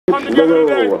come together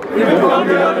today. We have come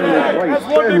together today. As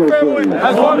one big family.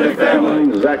 As one big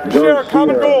family. To share a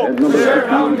common goal. To share a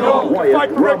common goal. To fight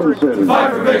for victory. To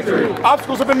fight for victory.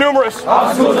 Obstacles have been numerous.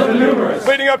 Obstacles have been numerous.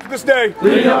 Leading up to this day.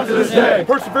 Leading up to this day.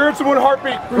 Perseverance in one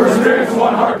heartbeat. Perseverance in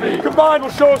one heartbeat. Combined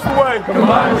will show us the way.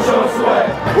 Combined will show us the way.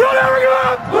 We'll never give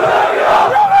up. We'll never give up.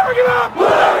 We'll never give up. We'll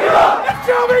never give up. It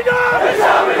shall be done. It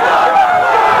shall be done.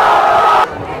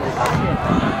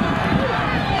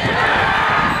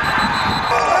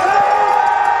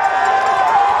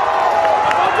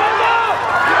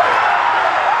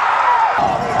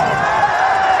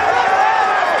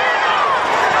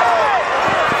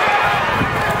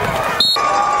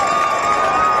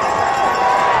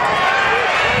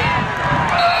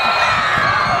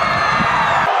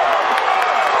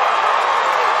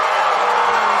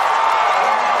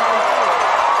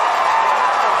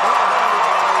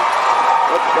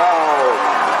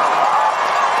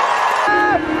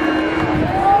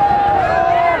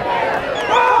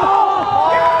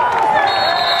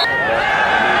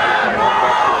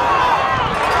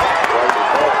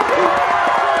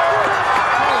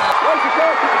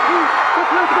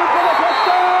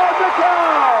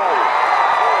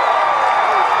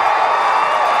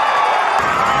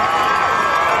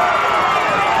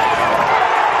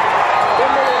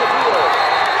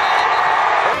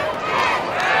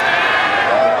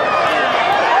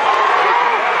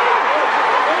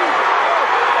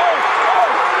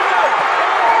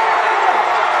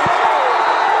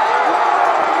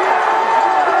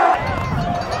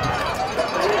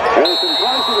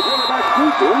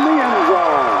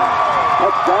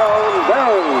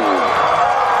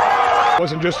 It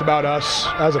wasn't just about us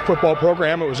as a football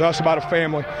program, it was us about a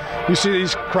family. You see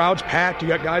these crowds packed, you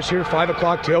got guys here 5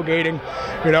 o'clock tailgating.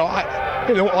 You know,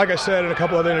 like I said in a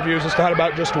couple other interviews, it's not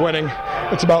about just winning,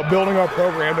 it's about building our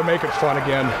program to make it fun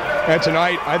again. And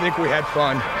tonight, I think we had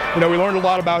fun. You know, we learned a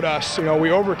lot about us. You know,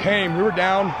 we overcame, we were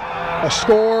down a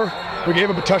score, we gave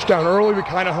up a touchdown early, we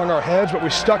kind of hung our heads, but we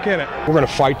stuck in it. We're going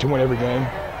to fight to win every game.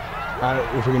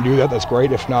 If we can do that, that's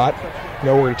great. If not, you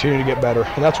know, we're going to continue to get better.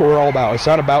 And that's what we're all about. It's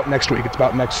not about next week. It's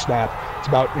about next snap. It's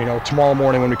about, you know, tomorrow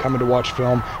morning when we come in to watch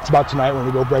film. It's about tonight when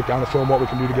we go break down the film, what we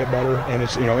can do to get better. And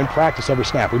it's, you know, in practice every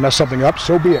snap. We mess something up,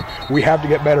 so be it. We have to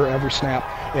get better every snap.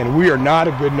 And we are not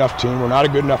a good enough team. We're not a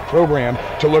good enough program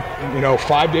to look, you know,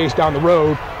 5 days down the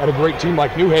road at a great team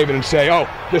like New Haven and say, oh,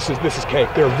 this is cake.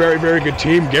 They're a very, very good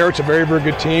team. Garrett's a very, very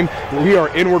good team. We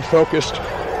are inward focused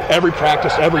every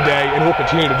practice, every day, and we'll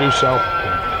continue to do so.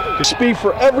 To speak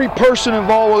for every person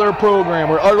involved with our program,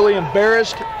 we're utterly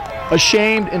embarrassed,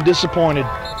 ashamed, and disappointed.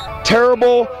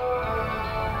 Terrible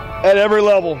at every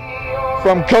level,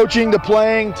 from coaching to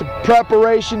playing to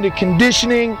preparation to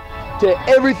conditioning to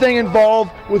everything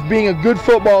involved with being a good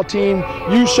football team.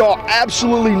 You saw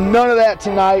absolutely none of that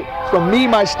tonight from me,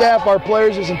 my staff, our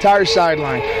players, this entire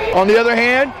sideline. On the other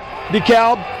hand,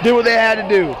 DeKalb did what they had to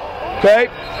do. Okay?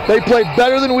 They played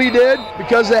better than we did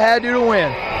because they had to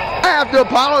win. I have to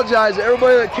apologize to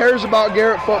everybody that cares about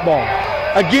Garrett football.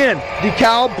 Again,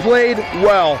 DeKalb played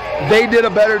well. They did a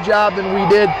better job than we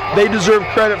did. They deserve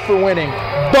credit for winning.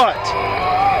 But,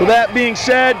 with that being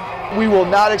said, we will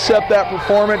not accept that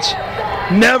performance.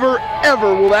 Never,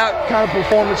 ever will that kind of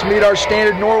performance meet our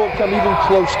standard, nor will it come even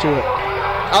close to it.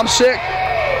 I'm sick.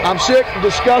 I'm sick,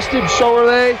 disgusted, so are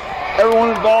they. Everyone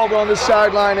involved on this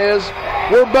sideline is.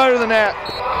 We're better than that.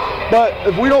 But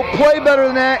if we don't play better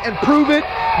than that and prove it,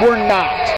 we're not.